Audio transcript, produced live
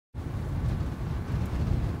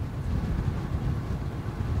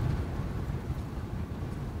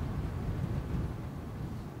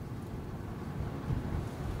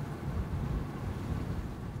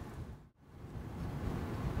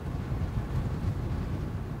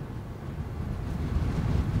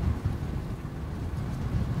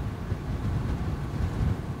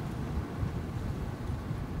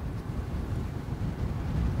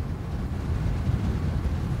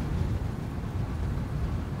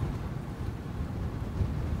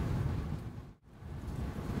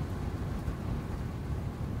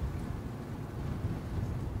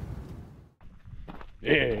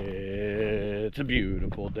It's a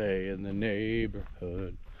beautiful day in the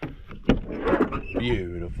neighborhood.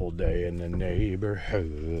 Beautiful day in the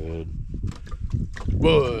neighborhood.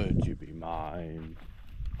 Would you be mine?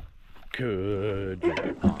 Could you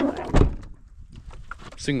be mine?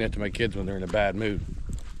 Sing that to my kids when they're in a bad mood.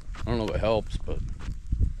 I don't know if it helps, but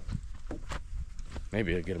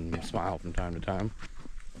maybe I get them to smile from time to time.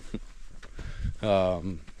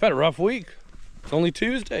 I've had a rough week. It's only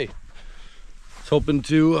Tuesday. I was hoping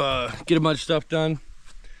to get a bunch of stuff done.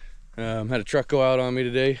 Had a truck go out on me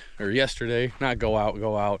today, or yesterday. Not go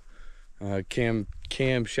out.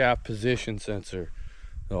 Camshaft position sensor.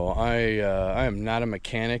 So I am not a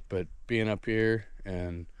mechanic, but being up here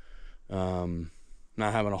and not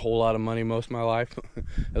having a whole lot of money most of my life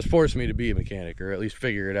has forced me to be a mechanic, or at least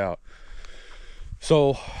figure it out.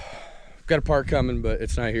 So I've got a part coming, but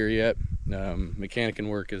it's not here yet. Mechanicing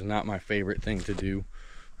work is not my favorite thing to do.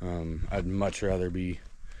 I'd much rather be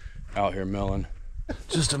out here milling.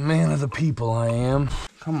 Just a man of the people I am.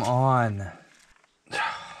 Come on.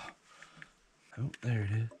 Oh, there it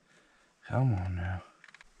is. Come on now.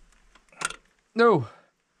 No.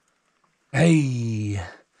 Hey.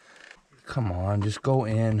 Come on, just go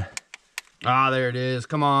in. Ah, there it is.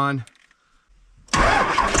 Come on. I've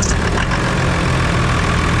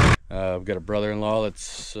got a brother-in-law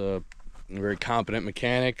that's a very competent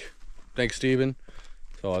mechanic. Thanks, Steven.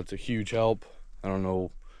 So it's a huge help. I don't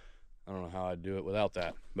know how I'd do it without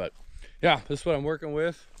that. But yeah, this is what I'm working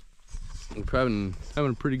with. I'm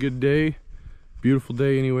having a pretty good day. Beautiful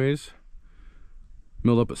day anyways.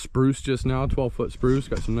 Milled up a spruce just now, 12-foot spruce.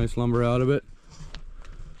 Got some nice lumber out of it.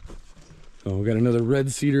 So we got another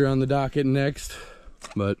red cedar on the docket next.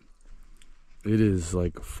 But it is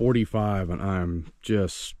like 45 and I'm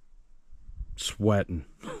just sweating.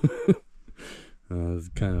 It's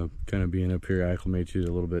kind of being up here acclimates you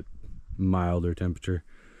to a little bit milder temperature.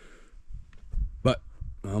 But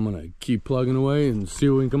I'm gonna keep plugging away and see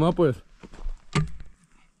what we can come up with.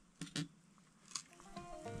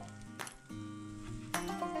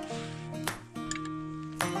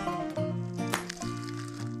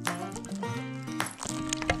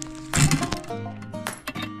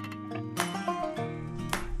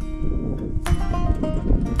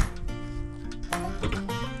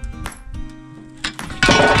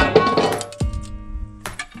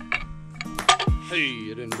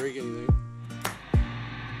 Hey, it didn't break anything.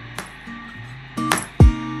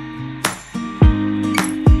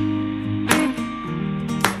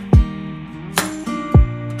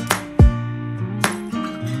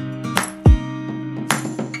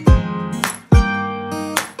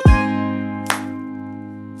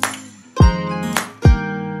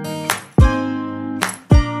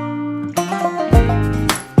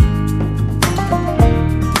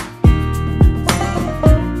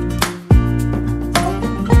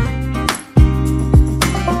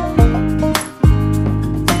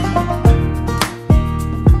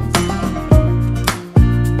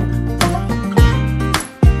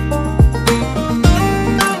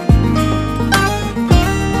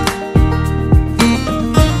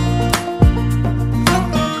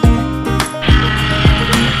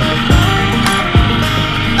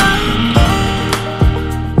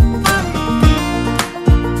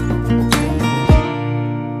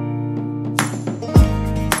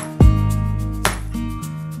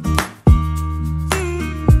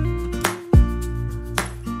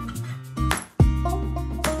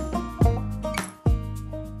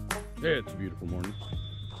 Yeah, it's a beautiful morning.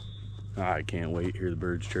 I can't wait to hear the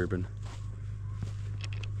birds chirping.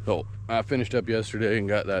 So I finished up yesterday and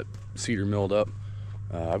got that cedar milled up.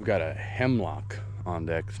 I've got a hemlock on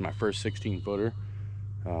deck. It's my first 16-footer.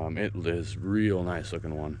 It is real nice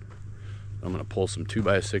looking one. I'm gonna pull some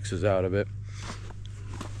 2x6s out of it.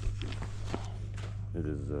 It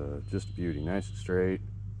is just a beauty, nice and straight.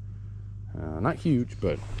 Not huge,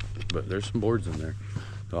 but there's some boards in there.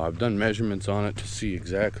 So I've done measurements on it to see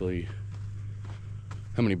exactly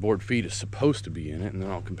how many board feet is supposed to be in it, and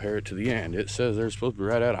then I'll compare it to the end. It says they're supposed to be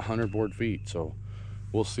right at 100 board feet, so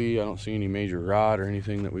we'll see. I don't see any major rot or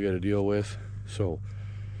anything that we got to deal with, so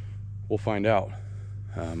we'll find out.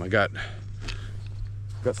 I got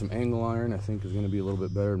some angle iron I think is going to be a little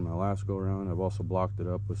bit better than my last go around. I've also blocked it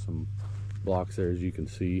up with some blocks there, as you can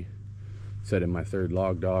see. Set in my third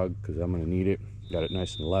log dog because I'm going to need it. Got it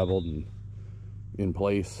nice and leveled and in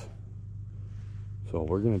place. So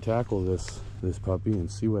we're going to tackle this puppy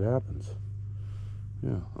and see what happens.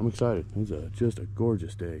 Yeah, I'm excited. It's just a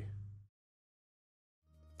gorgeous day.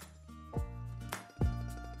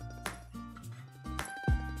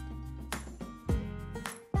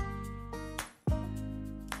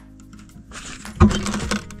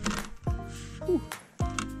 Whew.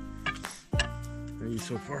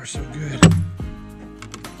 So far, so good.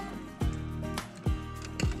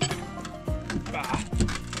 Ah.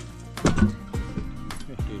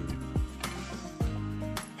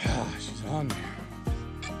 She's on there.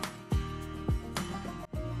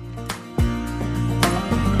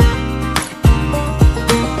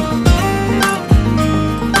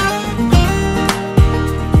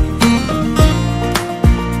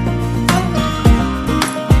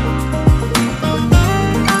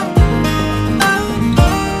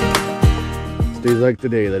 Days like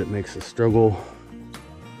today that it makes the struggle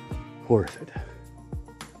worth it.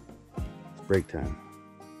 It's break time.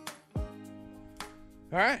 All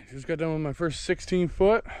right, just got done with my first 16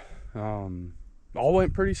 foot. All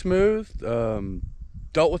went pretty smooth.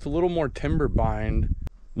 Dealt with a little more timber bind.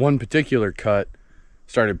 One particular cut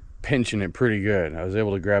started pinching it pretty good. I was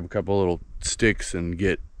able to grab a couple little sticks and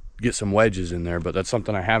get some wedges in there, but that's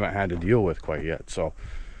something I haven't had to deal with quite yet. So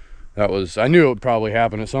that was, I knew it would probably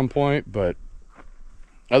happen at some point, but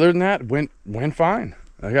other than that, went fine.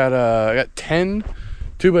 I got 10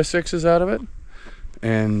 2x6s out of it,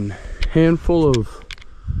 and handful of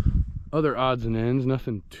other odds and ends.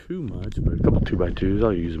 Nothing too much, but a couple 2x2s.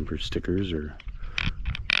 I'll use them for stickers or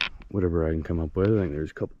whatever I can come up with. I think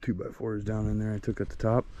there's a couple 2x4s down in there I took at the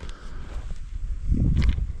top.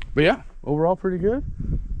 But yeah, overall pretty good.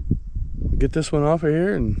 Get this one off of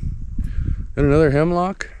here, and got another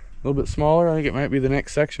hemlock, a little bit smaller. I think it might be the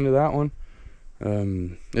next section of that one.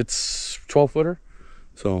 It's 12 footer,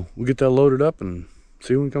 so we'll get that loaded up and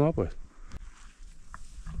see what we can come up with.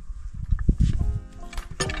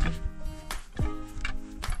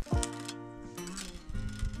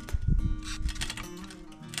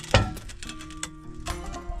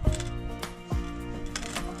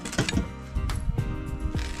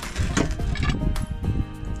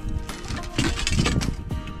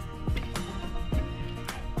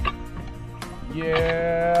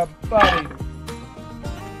 Yeah, buddy.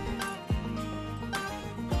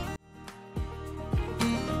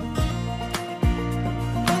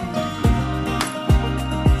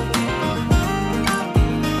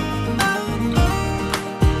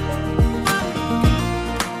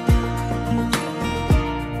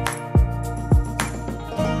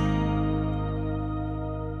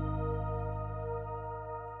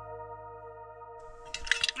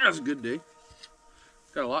 That's a good day.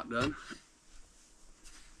 Got a lot done.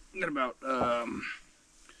 Got about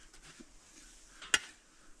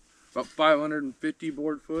 550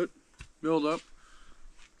 board foot build up,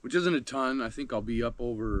 which isn't a ton. I think I'll be up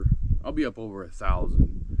over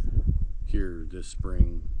 1,000 here this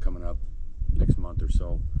spring, coming up next month or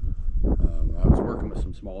so. I was working with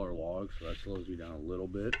some smaller logs, so that slows me down a little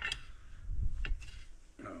bit.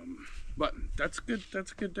 But that's good.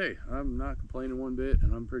 That's a good day. I'm not complaining one bit,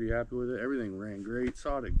 and I'm pretty happy with it. Everything ran great,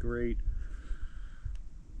 sawed it great.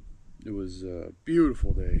 It was a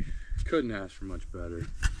beautiful day. Couldn't ask for much better.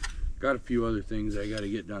 Got a few other things I got to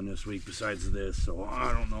get done this week besides this, so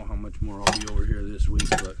I don't know how much more I'll be over here this week,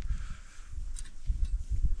 but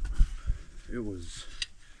it was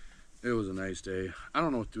a nice day. I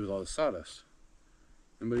don't know what to do with all the sawdust.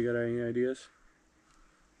 Anybody got any ideas?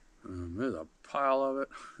 There's a pile of it.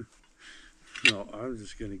 No, I'm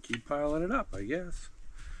just gonna keep piling it up, I guess.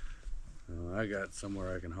 I got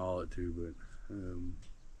somewhere I can haul it to, but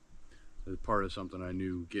it's part of something I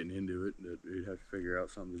knew getting into it, that we'd have to figure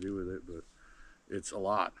out something to do with it, but it's a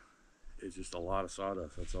lot. It's just a lot of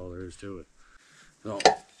sawdust. That's all there is to it. So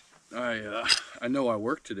I know I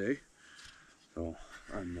worked today, so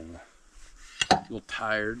I'm a little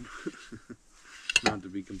tired. Not to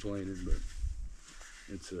be complaining, but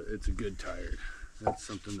it's a good tired. That's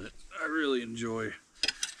something that I really enjoy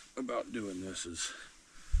about doing this, is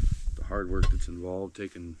the hard work that's involved,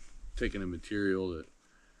 taking a material that,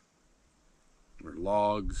 or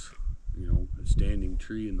logs, you know, a standing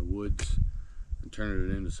tree in the woods, and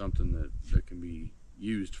turning it into something that can be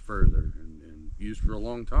used further and used for a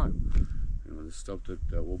long time. You know, the stuff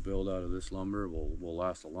that we'll build out of this lumber will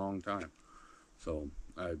last a long time. So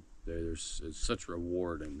there's such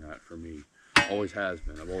reward in that for me. Always has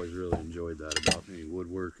been. I've always really enjoyed that about me,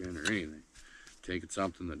 woodworking or anything. Taking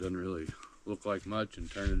something that doesn't really look like much and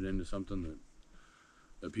turn it into something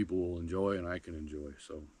that people will enjoy and I can enjoy.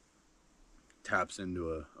 So taps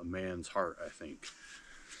into a man's heart, I think.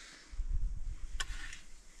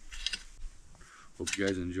 Hope you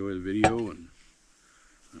guys enjoy the video, and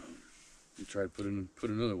we'll try to put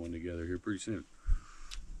another one together here pretty soon.